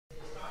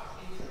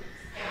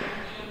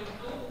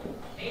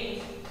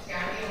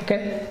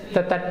Okay,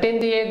 the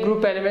 13th A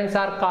group elements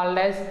are called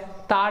as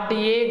third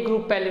A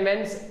group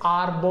elements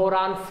or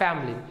boron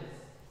family.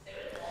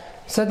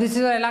 So this is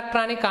the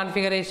electronic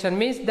configuration,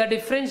 means the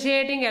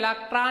differentiating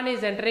electron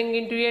is entering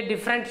into a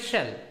different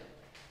shell.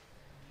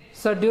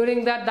 So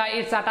during that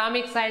its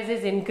atomic size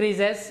is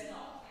increases,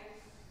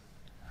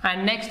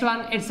 and next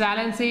one its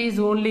valency is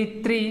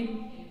only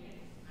 3,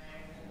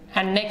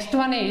 and next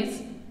one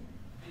is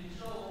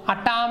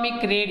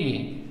atomic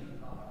radii.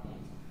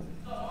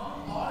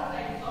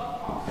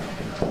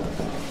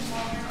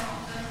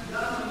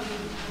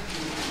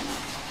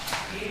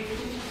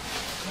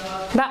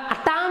 The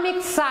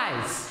atomic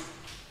size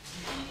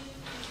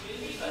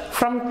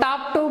from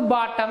top to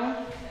bottom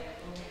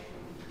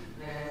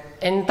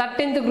in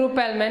 13th group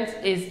elements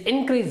is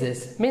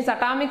increases, means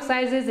atomic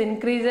size is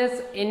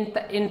increases in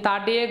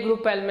 30A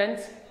group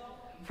elements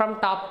from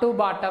top to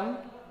bottom,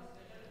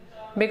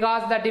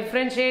 because the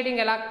differentiating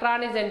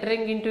electron is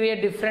entering into a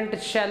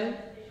different shell.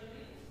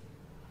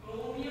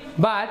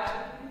 But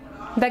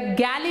the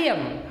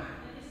gallium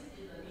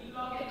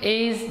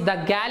is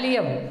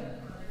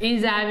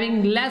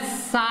having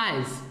less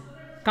size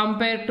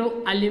compared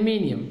to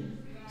aluminium.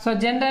 So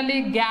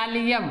generally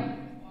gallium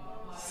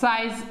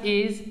size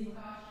is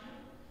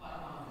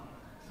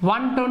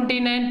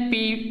 129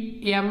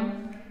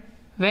 ppm,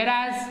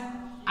 whereas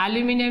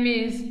aluminium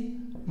is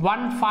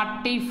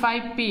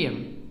 145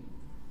 ppm.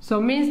 So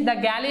means the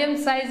gallium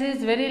size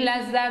is very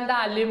less than the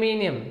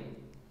aluminium.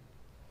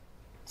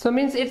 So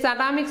means its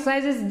atomic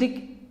size is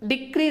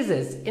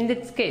decreases in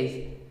this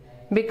case,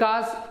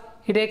 because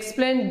it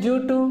explains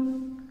due to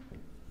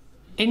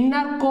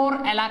inner core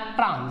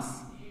electrons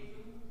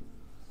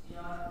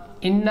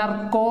in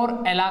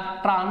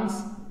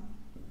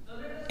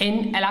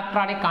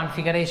electronic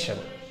configuration.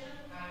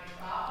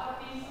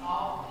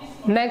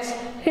 Next,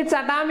 its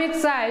atomic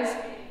size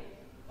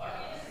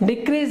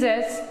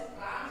decreases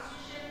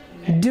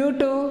due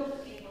to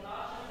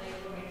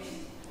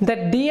the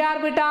d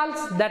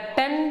orbitals, the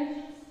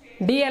 10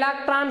 d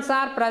electrons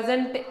are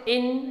present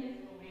in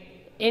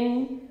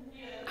an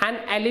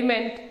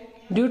element.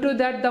 Due to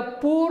that, the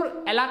poor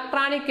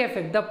electronic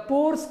effect, the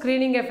poor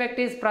screening effect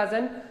is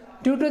present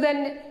due to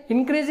the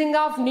increasing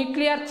of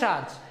nuclear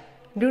charge.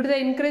 Due to the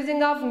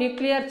increasing of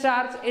nuclear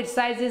charge, its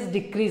size is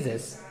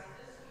decreases.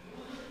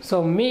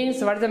 So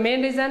means, what is the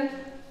main reason?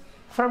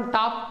 From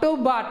top to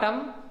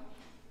bottom,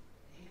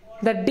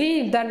 the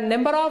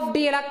number of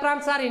d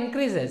electrons are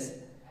increases.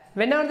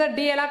 Whenever the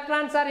d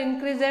electrons are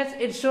increases,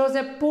 it shows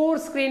a poor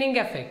screening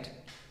effect.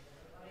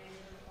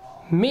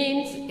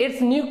 Means its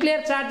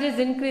nuclear charge is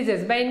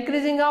increases. By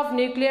increasing of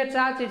nuclear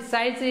charge, its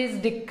size is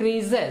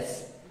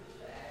decreases.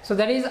 So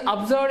that is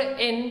observed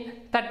in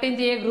 13th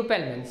A group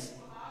elements.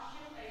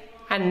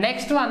 And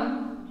next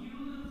one,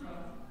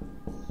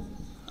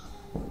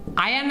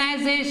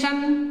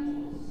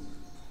 ionization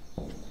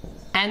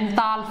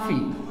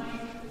enthalpy.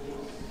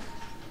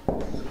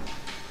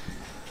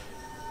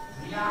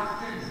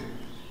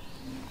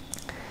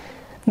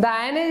 The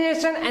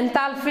ionization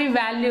enthalpy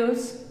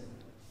values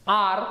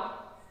are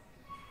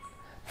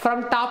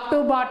from top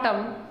to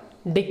bottom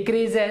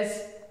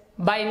decreases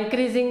by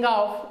increasing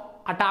of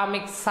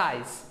atomic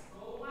size.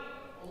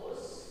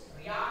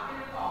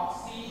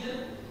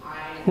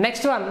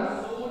 Next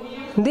one,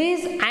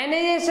 these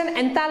ionization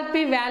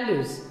enthalpy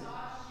values.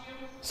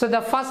 So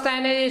the first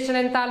ionization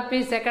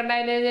enthalpy, second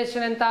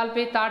ionization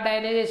enthalpy, third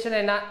ionization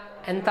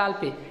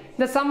enthalpy.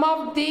 The sum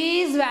of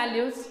these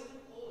values,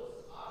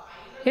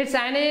 its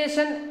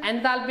ionization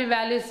enthalpy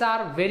values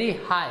are very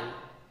high.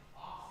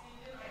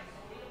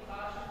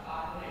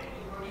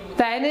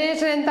 The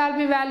ionization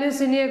enthalpy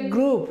values in a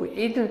group,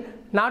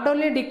 it not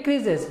only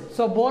decreases.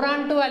 So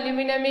boron to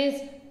aluminum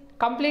is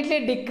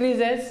completely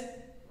decreases.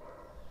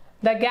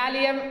 The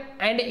gallium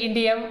and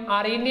indium,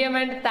 or indium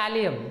and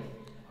thallium,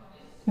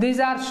 these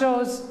are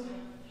shows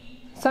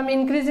some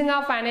increasing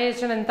of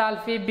ionization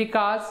enthalpy,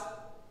 because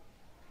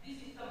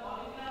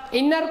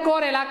inner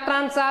core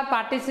electrons are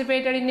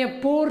participated in a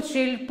poor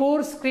shield,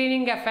 poor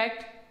screening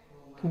effect.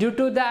 Due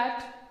to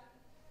that,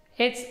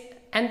 its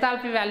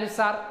enthalpy values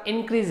are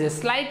increases,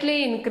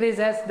 slightly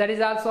increases. That is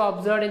also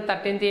observed in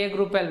 13th A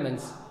group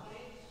elements.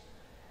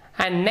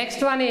 And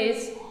next one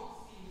is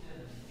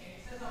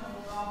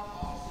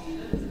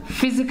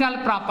physical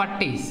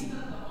properties.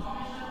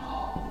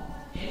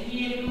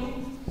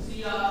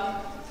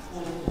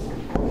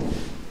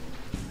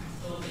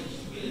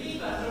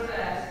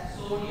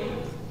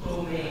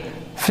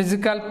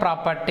 Physical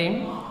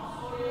property.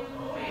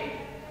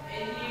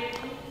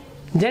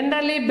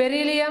 Generally,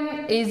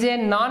 beryllium is a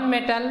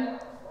non-metal.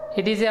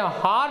 It is a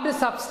hard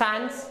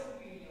substance.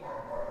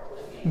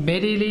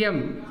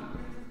 Beryllium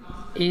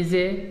is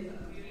a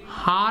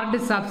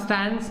hard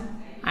substance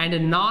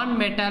and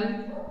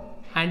non-metal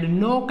and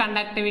no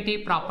conductivity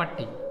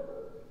property.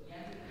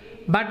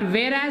 But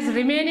whereas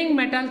remaining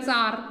metals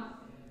are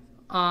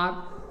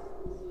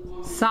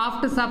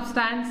soft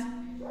substance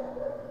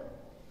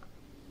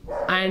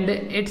and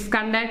its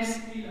conducts,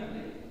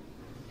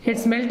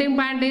 its melting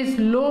point is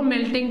low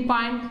melting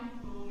point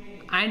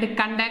and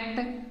conduct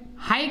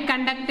high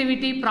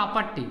conductivity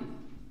property.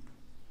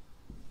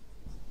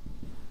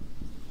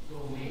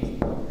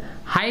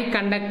 High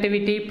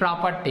conductivity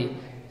property.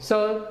 So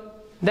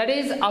that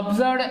is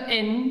observed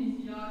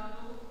in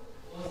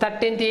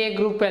 13th A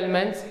group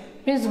elements.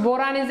 Means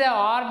boron is a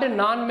odd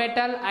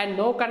non-metal and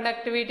no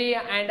conductivity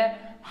and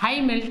high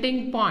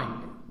melting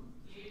point.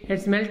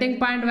 Its melting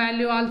point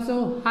value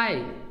also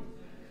high.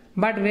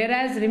 But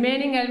whereas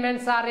remaining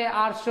elements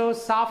are show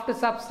soft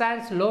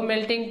substance, low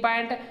melting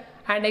point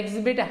and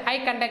exhibit high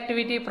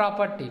conductivity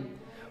property.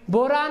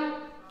 Boron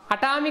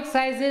atomic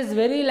size is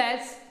very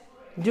less,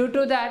 due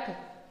to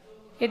that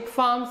it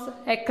forms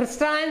a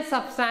crystalline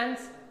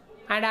substance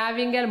and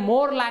having a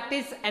more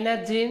lattice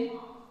energy,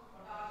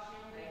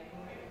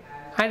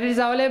 and it is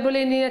available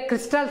in a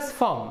crystal's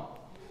form.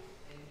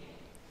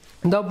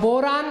 The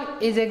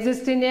boron is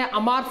exist in a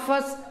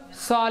amorphous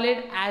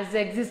solid as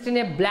exist in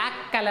a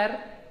black color.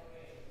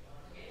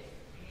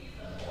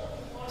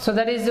 So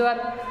that is your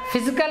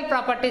physical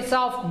properties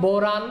of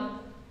boron.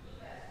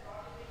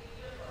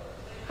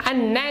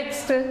 And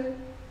next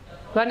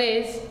one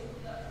is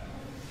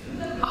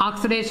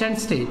oxidation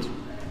state.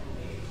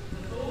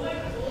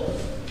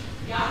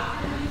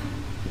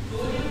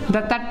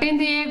 The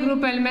 13th A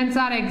group elements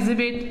are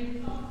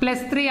exhibit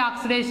 +3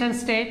 oxidation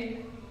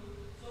state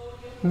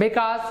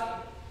because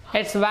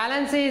its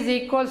valency is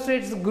equals to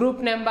its group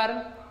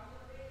number.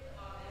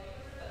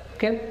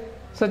 Okay,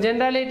 so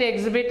generally it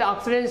exhibit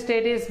oxidation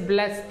state is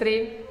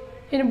 +3.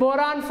 In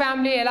boron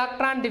family,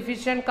 electron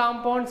deficient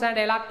compounds and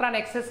electron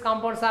excess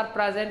compounds are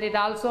present. It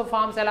also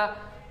forms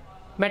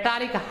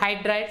metallic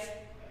hydrides.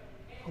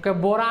 Okay,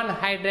 boron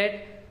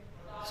hydrate.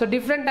 So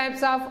different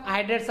types of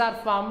hydrates are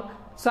formed.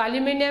 So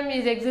aluminum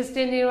is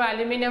existing in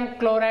aluminum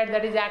chloride,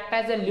 that is act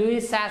as a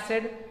Lewis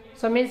acid.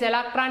 So means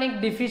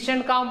electronic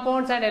deficient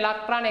compounds and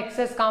electron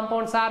excess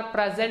compounds are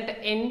present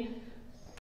in